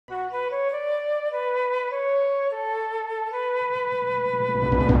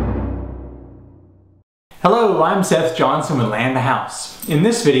Hello, I'm Seth Johnson with Land the House. In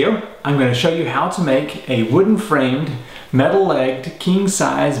this video, I'm going to show you how to make a wooden framed, metal legged, king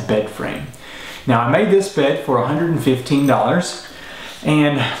size bed frame. Now I made this bed for $115,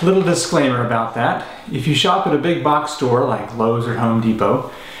 and little disclaimer about that. If you shop at a big box store like Lowe's or Home Depot,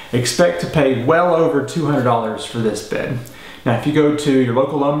 expect to pay well over $200 for this bed. Now if you go to your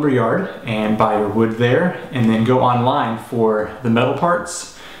local lumber yard and buy your wood there and then go online for the metal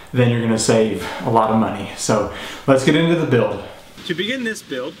parts, then you're going to save a lot of money. So let's get into the build. To begin this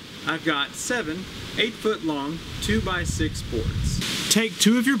build, I've got 7 8-foot long 2x6 boards. Take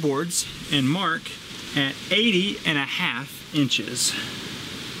 2 of your boards and mark at 80.5 inches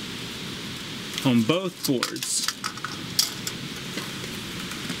on both boards.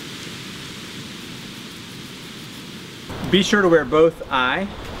 Be sure to wear both eye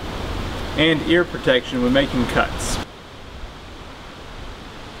and ear protection when making cuts.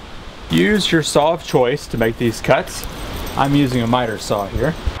 Use your saw of choice to make these cuts. I'm using a miter saw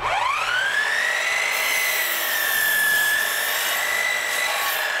here.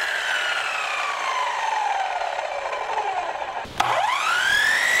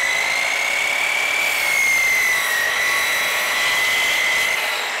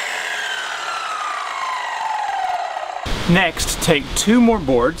 Next, take 2 more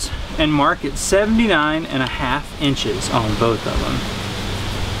boards and mark at 79.5 inches on both of them.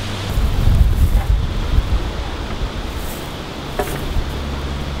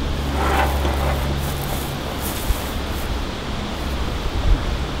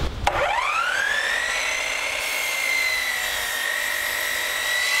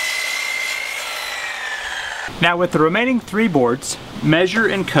 Now with the remaining 3 boards, measure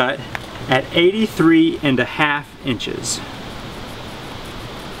and cut at 83.5 inches.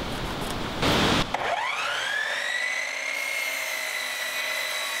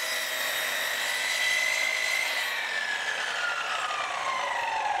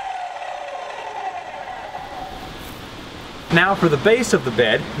 Now for the base of the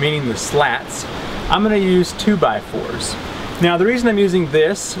bed, meaning the slats, I'm going to use 2x4s. Now the reason I'm using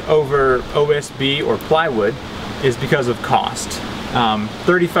this over OSB or plywood is because of cost.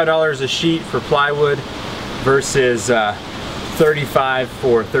 $35 a sheet for plywood versus $35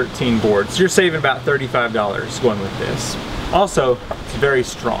 for 13 boards. You're saving about $35 going with this. Also, it's very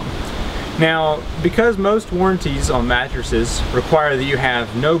strong. Now, because most warranties on mattresses require that you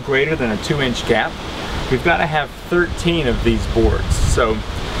have no greater than a 2-inch gap, we've got to have 13 of these boards. So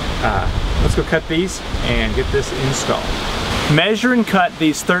let's go cut these and get this installed. Measure and cut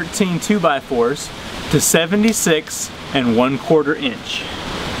these 13 2x4s to 76 1/4 inch.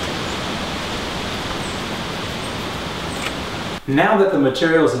 Now that the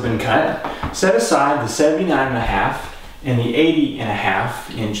materials have been cut, set aside the 79.5 and the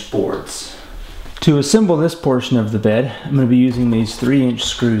 80.5 inch boards. To assemble this portion of the bed, I'm going to be using these 3-inch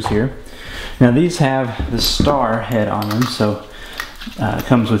screws here. Now these have the star head on them, so it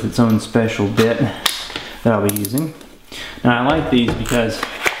comes with its own special bit that I'll be using. Now I like these because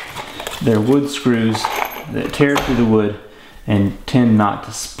they're wood screws that tear through the wood and tend not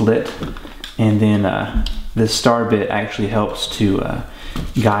to split, and then this star bit actually helps to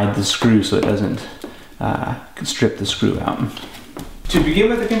guide the screw so it doesn't strip the screw out. To begin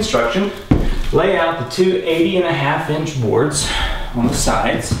with the construction, lay out the 2 80.5 inch boards on the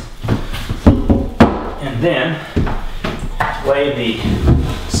sides, and then lay the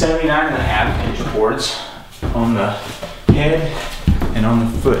 79.5 inch boards on the head and on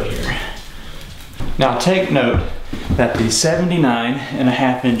the foot here. Now take note that the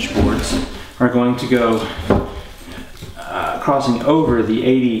 79.5 inch boards are going to go crossing over the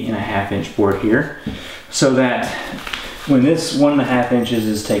 80.5 inch board here, so that when this 1.5 inches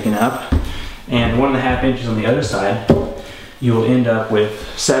is taken up and 1.5 inches on the other side, you will end up with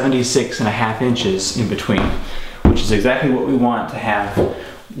 76.5 inches in between, which is exactly what we want to have,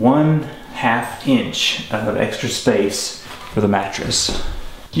 1/2 inch of extra space for the mattress.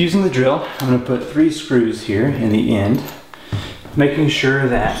 Using the drill, I'm going to put 3 screws here in the end, making sure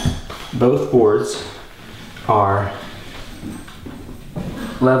that both boards are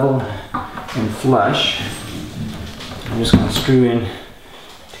level and flush. I'm just going to screw in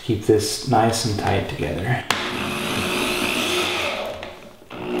to keep this nice and tight together.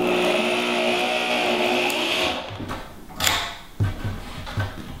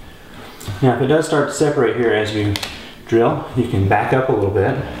 Now if it does start to separate here as you drill, you can back up a little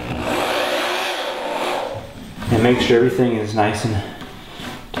bit and make sure everything is nice and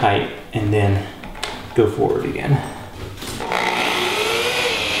tight, and then go forward again.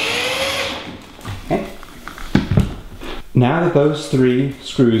 Okay. Now that those 3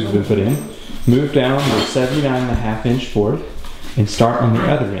 screws have been put in, move down the 79.5-inch board and start on the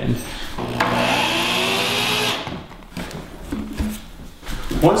other end.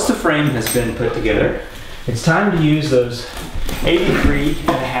 Once the frame has been put together, it's time to use those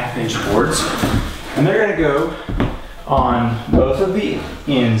 83.5-inch boards, and they're going to go on both of the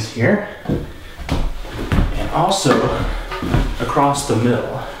ends here and also across the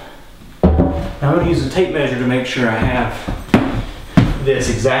middle. Now I'm going to use a tape measure to make sure I have this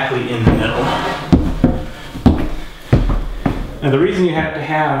exactly in the middle. Now the reason you have to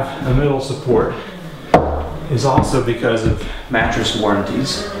have a middle support is also because of mattress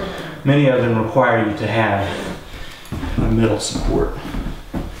warranties. Many of them require you to have a middle support.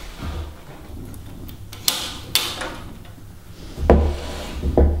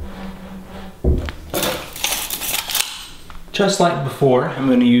 Just like before, I'm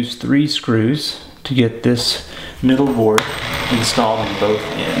going to use 3 screws to get this middle board installed on both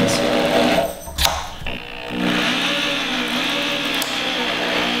ends.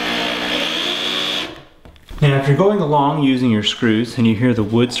 Now if you're going along using your screws and you hear the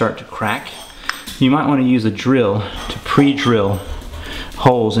wood start to crack, you might want to use a drill to pre-drill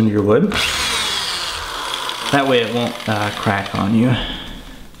holes into your wood. That way it won't crack on you.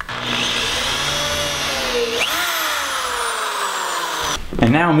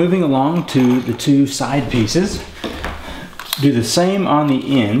 And now moving along to the 2 side pieces. Do the same on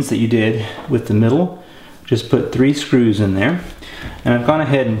the ends that you did with the middle. Just put 3 screws in there. And I've gone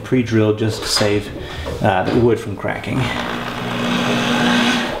ahead and pre-drilled just to save the wood from cracking.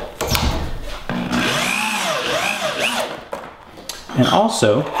 And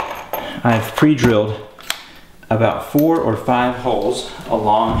also, I've pre-drilled about 4 or 5 holes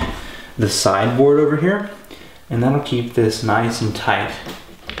along the sideboard over here, and that'll keep this nice and tight.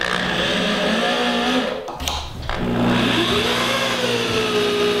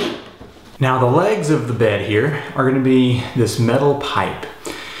 Now the legs of the bed here are going to be this metal pipe.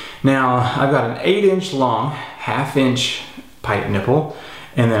 Now I've got an 8-inch long, 1/2-inch pipe nipple,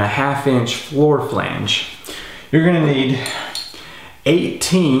 and then a 1/2-inch floor flange. You're going to need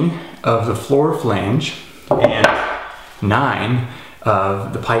 18 of the floor flange and 9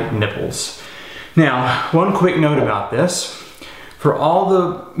 of the pipe nipples. Now, one quick note about this. For all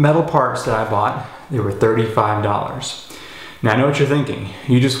the metal parts that I bought, they were $35. Now I know what you're thinking.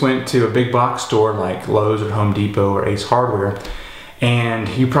 You just went to a big box store like Lowe's or Home Depot or Ace Hardware and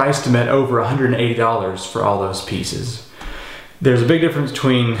you priced them at over $180 for all those pieces. There's a big difference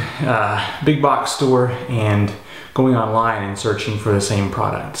between a big box store and going online and searching for the same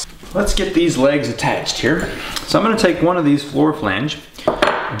products. Let's get these legs attached here. So I'm going to take one of these floor flange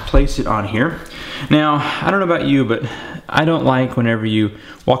and place it on here. Now, I don't know about you, but I don't like whenever you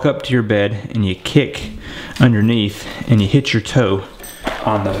walk up to your bed and you kick underneath and you hit your toe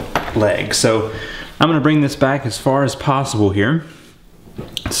on the leg. So I'm going to bring this back as far as possible here.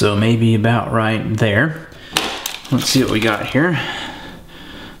 So maybe about right there. Let's see what we got here.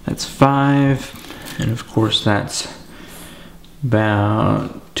 That's 5, and of course that's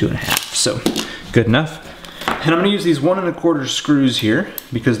about 2.5. So good enough. And I'm going to use these 1 1/4 screws here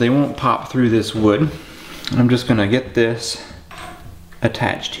because they won't pop through this wood. I'm just going to get this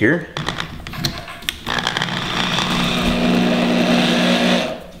attached here.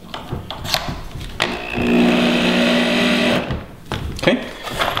 Okay,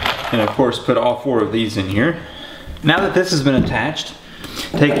 and of course put all 4 of these in here. Now that this has been attached,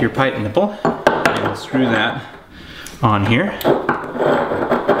 take your pipe nipple and screw that on here.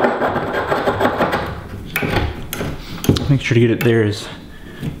 Make sure to get it there as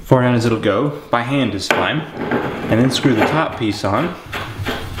far down as it'll go. By hand is fine. And then screw the top piece on.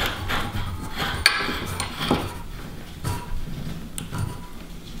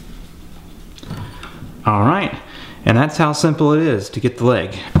 Alright, and that's how simple it is to get the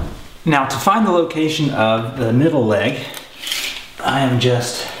leg. Now to find the location of the middle leg, I am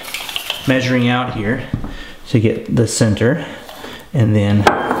just measuring out here to get the center, and then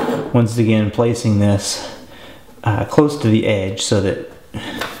once again placing this close to the edge so that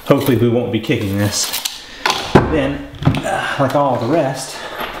hopefully we won't be kicking this. Then, like all the rest,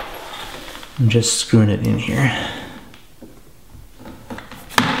 I'm just screwing it in here.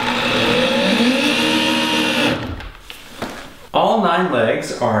 All 9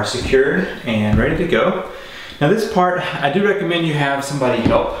 legs are secured and ready to go. Now this part, I do recommend you have somebody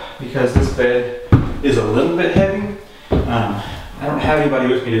help because this bed is a little bit heavy. I don't have anybody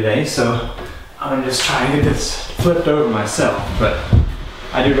with me today, so I'm just trying to get this flipped over myself, but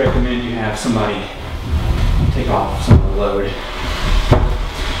I do recommend you have somebody take off some of the load.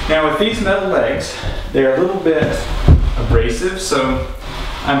 Now with these metal legs, they're a little bit abrasive, so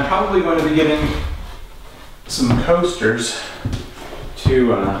I'm probably going to be getting some coasters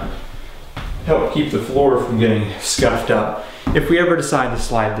to help keep the floor from getting scuffed up if we ever decide to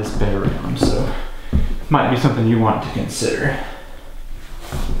slide this bed around. So might be something you want to consider.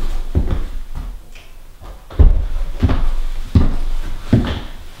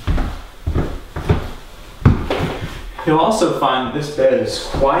 You'll also find that this bed is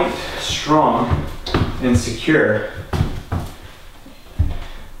quite strong and secure.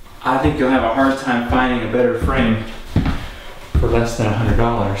 I think you'll have a hard time finding a better frame for less than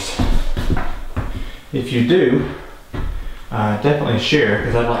 $100. If you do, definitely share,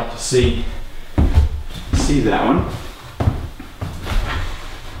 because I'd like to see that one.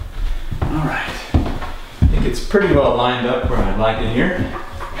 All right, I think it's pretty well lined up where I'd like it here.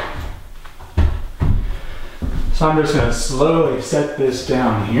 So I'm just going to slowly set this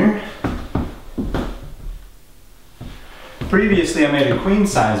down here. Previously I made a queen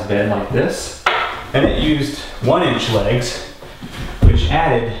size bed like this, and it used 1-inch legs, which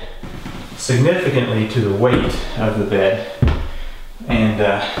added significantly to the weight of the bed. And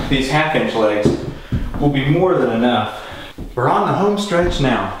these 1/2-inch legs will be more than enough. We're on the home stretch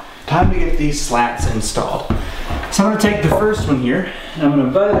now. Time to get these slats installed. So I'm going to take the first one here, and I'm going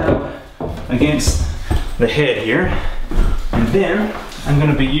to butt it up against the head here, and then I'm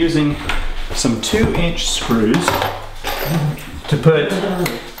going to be using some 2-inch screws to put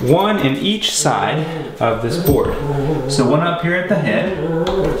one in each side of this board. So one up here at the head,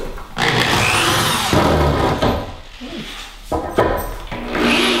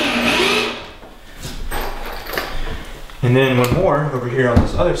 and then one more over here on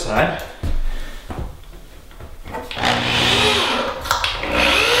this other side.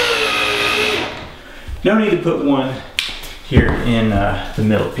 No need to put one here in the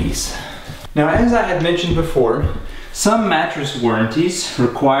middle piece. Now, as I had mentioned before, some mattress warranties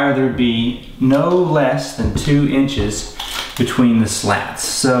require there be no less than 2 inches between the slats,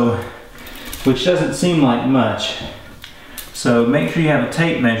 so, which doesn't seem like much. So make sure you have a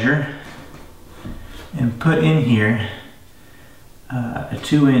tape measure and put in here a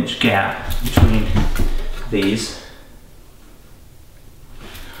 2-inch gap between these,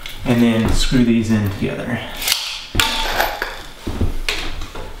 and then screw these in together.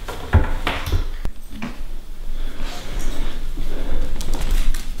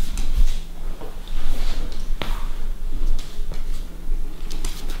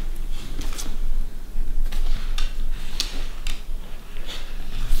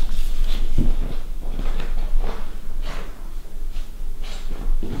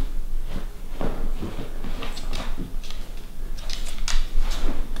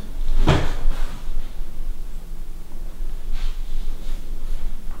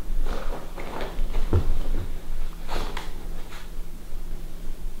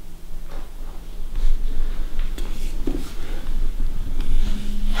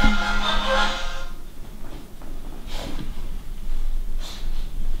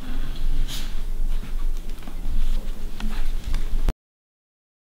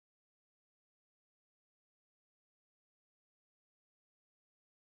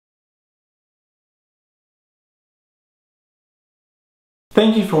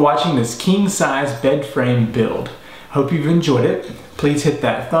 Thank you for watching this king-size bed frame build. Hope you've enjoyed it. Please hit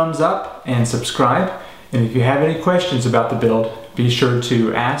that thumbs up and subscribe. And if you have any questions about the build, be sure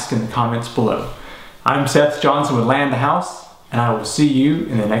to ask in the comments below. I'm Seth Johnson with Land the House, and I will see you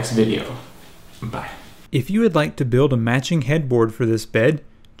in the next video. Bye. If you would like to build a matching headboard for this bed,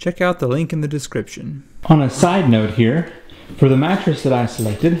 check out the link in the description. On a side note here, for the mattress that I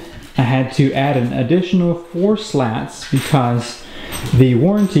selected, I had to add an additional 4 slats because the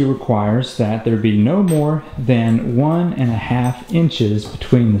warranty requires that there be no more than 1.5 inches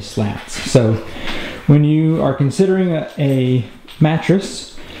between the slats. So when you are considering a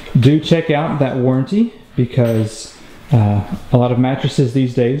mattress, do check out that warranty, because a lot of mattresses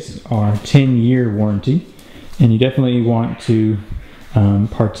these days are 10-year warranty, and you definitely want to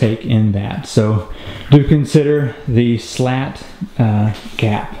partake in that. So do consider the slat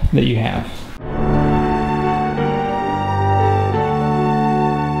gap that you have.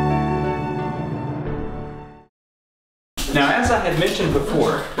 Now, as I had mentioned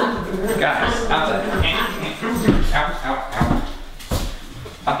before, guys, out there, out, out, out,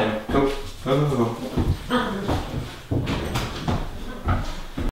 out there, go, go, go, go.